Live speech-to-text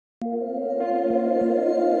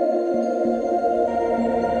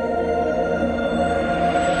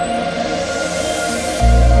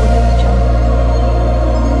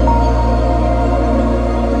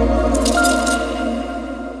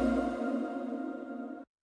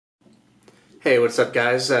Hey, what's up,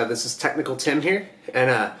 guys? This is Technical Tim here,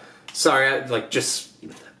 and sorry, I just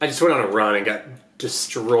went on a run and got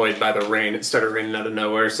destroyed by the rain. It started raining out of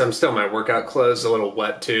nowhere, so I'm still in my workout clothes, a little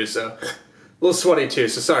wet too, so a little sweaty too.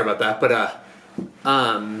 So sorry about that. But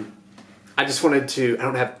I just wanted to. I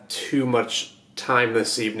don't have too much time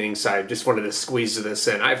this evening, so I just wanted to squeeze this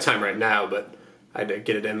in. I have time right now, but I had to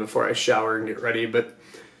get it in before I shower and get ready. But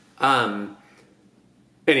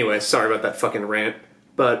anyway, sorry about that fucking rant.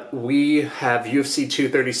 But we have UFC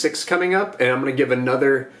 236 coming up, and I'm going to give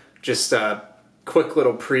another just quick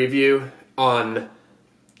little preview on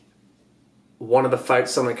one of the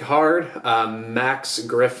fights on the card, Max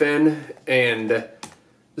Griffin and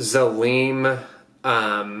Zelim.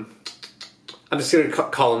 I'm just going to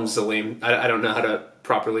call him Zelim. I don't know how to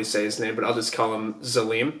properly say his name, but I'll just call him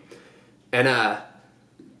Zelim. And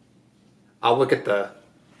I'll look at the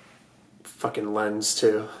fucking lens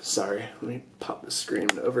too. Sorry, let me pop the screen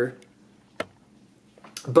over.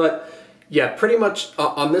 But yeah, pretty much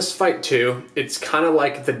on this fight too, it's kind of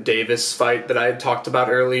like the Davis fight that I had talked about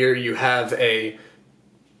earlier. You have a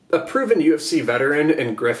proven UFC veteran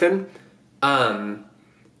in Griffin.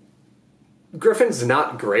 Griffin's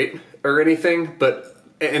not great or anything,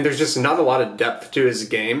 and there's just not a lot of depth to his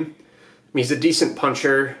game. I mean, he's a decent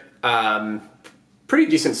puncher, pretty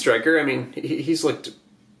decent striker. I mean, he's looked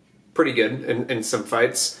pretty good in some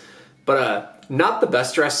fights, but not the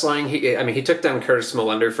best wrestling. He took down Curtis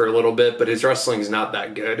Millender for a little bit, but his wrestling is not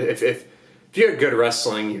that good. If you have good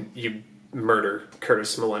wrestling, you murder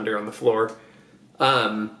Curtis Millender on the floor.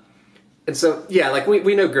 And so, yeah, like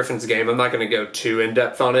we know Griffin's game. I'm not going to go too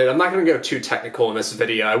in-depth on it. I'm not going to go too technical in this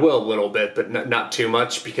video. I will a little bit, but not too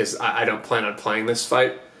much, because I don't plan on playing this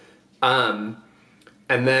fight. And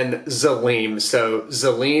then Zelim. So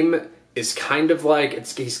Zelim is kind of like,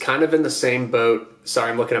 he's kind of in the same boat.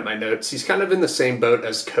 Sorry, I'm looking at my notes. He's kind of in the same boat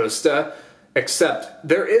as Costa, except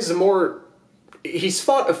there is more. He's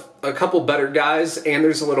fought a couple better guys, and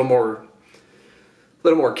there's a little more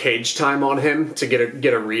cage time on him to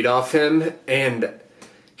get a read off him, and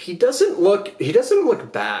he doesn't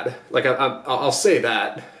look bad. Like I'll say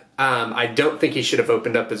that. I don't think he should have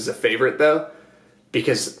opened up as a favorite though,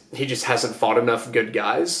 because he just hasn't fought enough good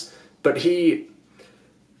guys. But he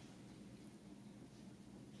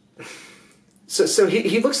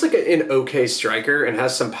looks like an okay striker and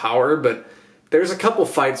has some power, but there's a couple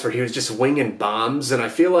fights where he was just winging bombs, and I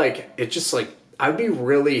feel like it just like, I'd be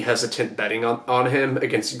really hesitant betting on him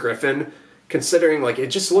against Griffin, considering like it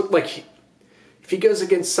just looked like if he goes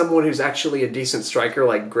against someone who's actually a decent striker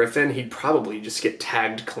like Griffin, he'd probably just get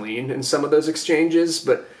tagged clean in some of those exchanges.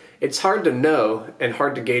 But it's hard to know and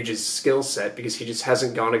hard to gauge his skill set because he just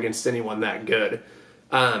hasn't gone against anyone that good.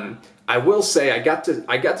 I will say I got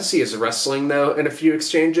to see his wrestling though in a few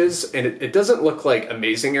exchanges, and it doesn't look like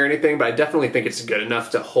amazing or anything, but I definitely think it's good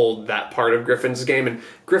enough to hold that part of Griffin's game. And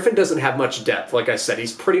Griffin doesn't have much depth. Like I said,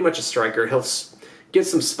 he's pretty much a striker. He'll get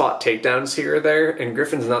some spot takedowns here or there, and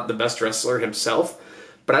Griffin's not the best wrestler himself,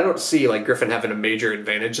 but I don't see like Griffin having a major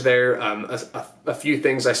advantage there. A few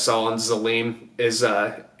things I saw on Zelim is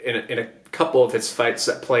in a couple of his fights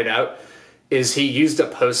that played out, is he used a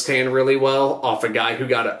post hand really well off a guy who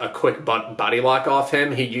got a quick body lock off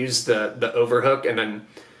him. He used the overhook, and then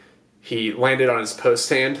he landed on his post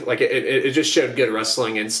hand. Like it just showed good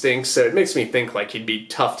wrestling instincts. So it makes me think like he'd be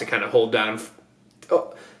tough to kind of hold down.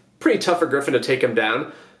 Pretty tough for Griffin to take him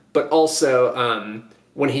down. But also,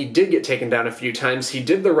 when he did get taken down a few times, he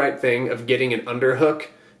did the right thing of getting an underhook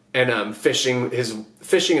and fishing an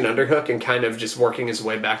underhook and kind of just working his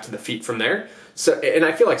way back to the feet from there. So, and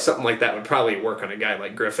I feel like something like that would probably work on a guy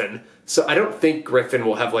like Griffin. So I don't think Griffin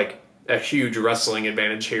will have like a huge wrestling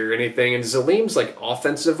advantage here or anything. And Zelim's like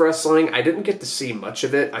offensive wrestling, I didn't get to see much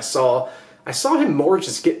of it. I saw him more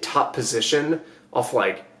just get top position off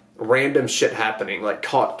like random shit happening, like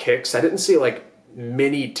caught kicks. I didn't see like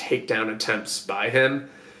many takedown attempts by him.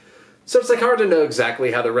 So it's like hard to know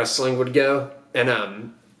exactly how the wrestling would go. And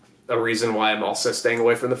a reason why I'm also staying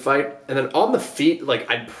away from the fight. And then on the feet, like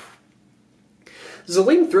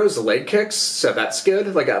Zelim throws leg kicks, so that's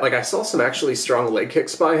good. Like I saw some actually strong leg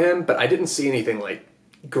kicks by him, but I didn't see anything like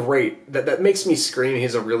great that makes me scream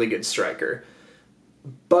he's a really good striker.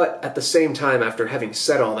 But at the same time, after having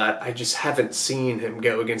said all that, I just haven't seen him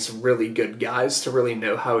go against really good guys to really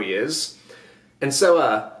know how he is. And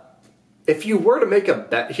so if you were to make a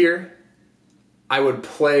bet here, I would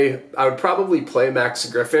probably play Max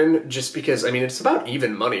Griffin, just because, I mean, it's about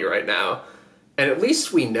even money right now. And at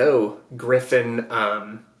least we know Griffin,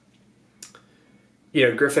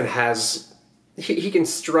 Griffin has, he can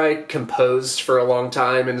strike composed for a long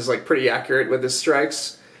time and is like pretty accurate with his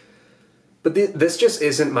strikes. But this just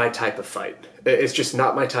isn't my type of fight. It's just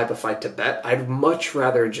not my type of fight to bet. I'd much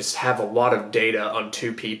rather just have a lot of data on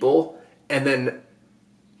two people and then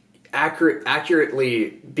accurately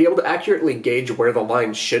be able to accurately gauge where the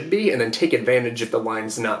line should be and then take advantage if the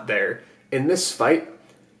line's not there. In this fight,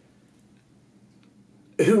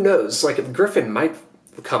 who knows? Like, if Griffin might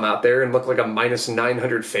come out there and look like a minus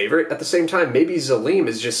 900 favorite. At the same time, maybe Zelim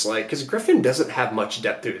is just like, because Griffin doesn't have much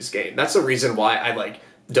depth to his game. That's the reason why I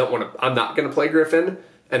I'm not going to play Griffin.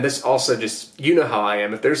 And this also just, you know how I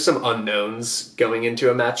am. If there's some unknowns going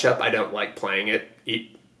into a matchup, I don't like playing it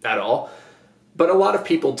at all. But a lot of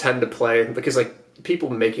people tend to play, because like people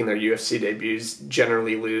making their UFC debuts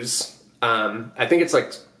generally lose. I think it's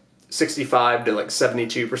like 65 to like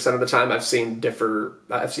 72% of the time. I've seen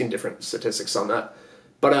different statistics on that.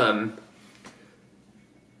 But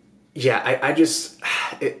yeah, I just,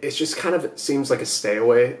 it's just kind of, it seems like a stay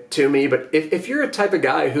away to me. But if you're a type of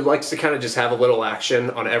guy who likes to kind of just have a little action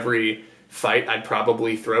on every fight, I'd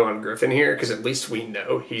probably throw on Griffin here, because at least we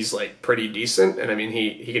know he's like pretty decent. And I mean,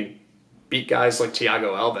 he can beat guys like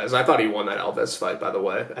Thiago Alves. I thought he won that Alves fight, by the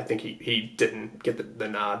way. I think he didn't get the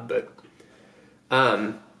nod, but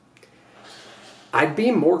I'd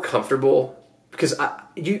be more comfortable, because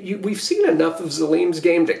we've seen enough of Zelim's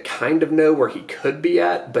game to kind of know where he could be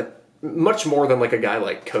at, but much more than like a guy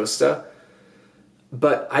like Costa.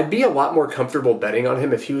 But I'd be a lot more comfortable betting on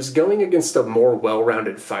him if he was going against a more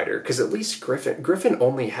well-rounded fighter, because at least Griffin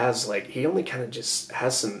only has he only kind of just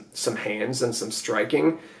has some hands and some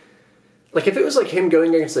striking. Like, if it was like him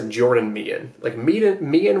going against a Jordan Meehan, like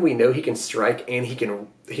Meehan, we know he can strike, and he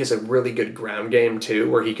has a really good ground game too,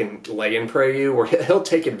 where he can lay and pray you, or he'll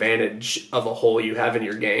take advantage of a hole you have in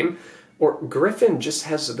your game. Or Griffin just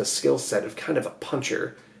has the skill set of kind of a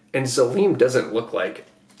puncher, and Zelim doesn't look like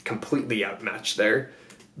completely outmatched there.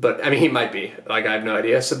 But I mean, he might be. Like, I have no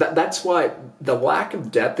idea. So that's why the lack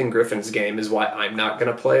of depth in Griffin's game is why I'm not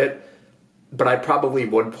going to play it. But I probably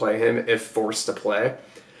would play him if forced to play.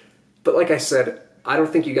 But like I said, I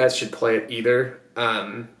don't think you guys should play it either,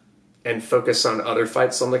 and focus on other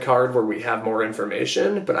fights on the card where we have more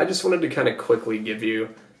information. But I just wanted to kind of quickly give you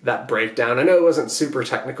that breakdown. I know it wasn't super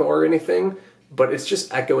technical or anything, but it's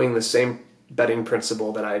just echoing the same betting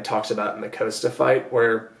principle that I had talked about in the Costa fight,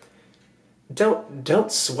 where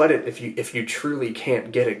don't sweat it if you truly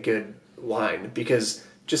can't get a good line, because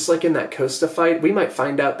just like in that Costa fight, we might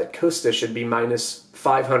find out that Costa should be minus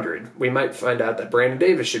 500. We might find out that Brandon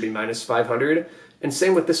Davis should be minus 500. And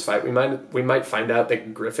same with this fight. We might find out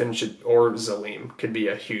that Griffin or Zelim could be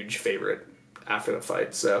a huge favorite after the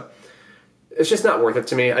fight. So it's just not worth it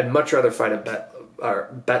to me. I'd much rather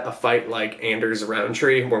bet a fight like Anders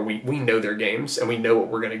Roundtree, where we know their games and we know what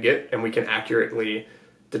we're going to get, and we can accurately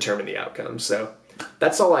determine the outcome. So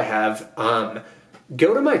that's all I have.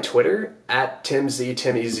 Go to my Twitter, at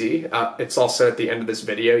TimZ. It's also at the end of this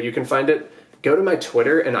video. You can find it. Go to my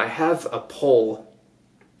Twitter, and I have a poll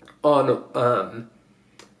on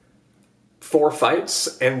 4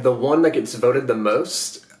 fights, and the one that gets voted the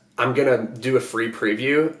most, I'm going to do a free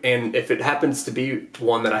preview, and if it happens to be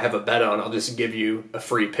one that I have a bet on, I'll just give you a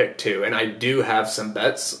free pick too. And I do have some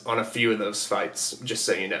bets on a few of those fights, just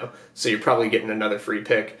so you know. So you're probably getting another free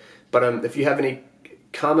pick. But if you have any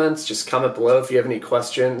comments, just comment below. If you have any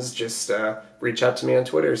questions, just reach out to me on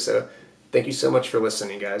Twitter. So thank you so much for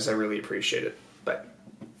listening, guys. I really appreciate it. Bye.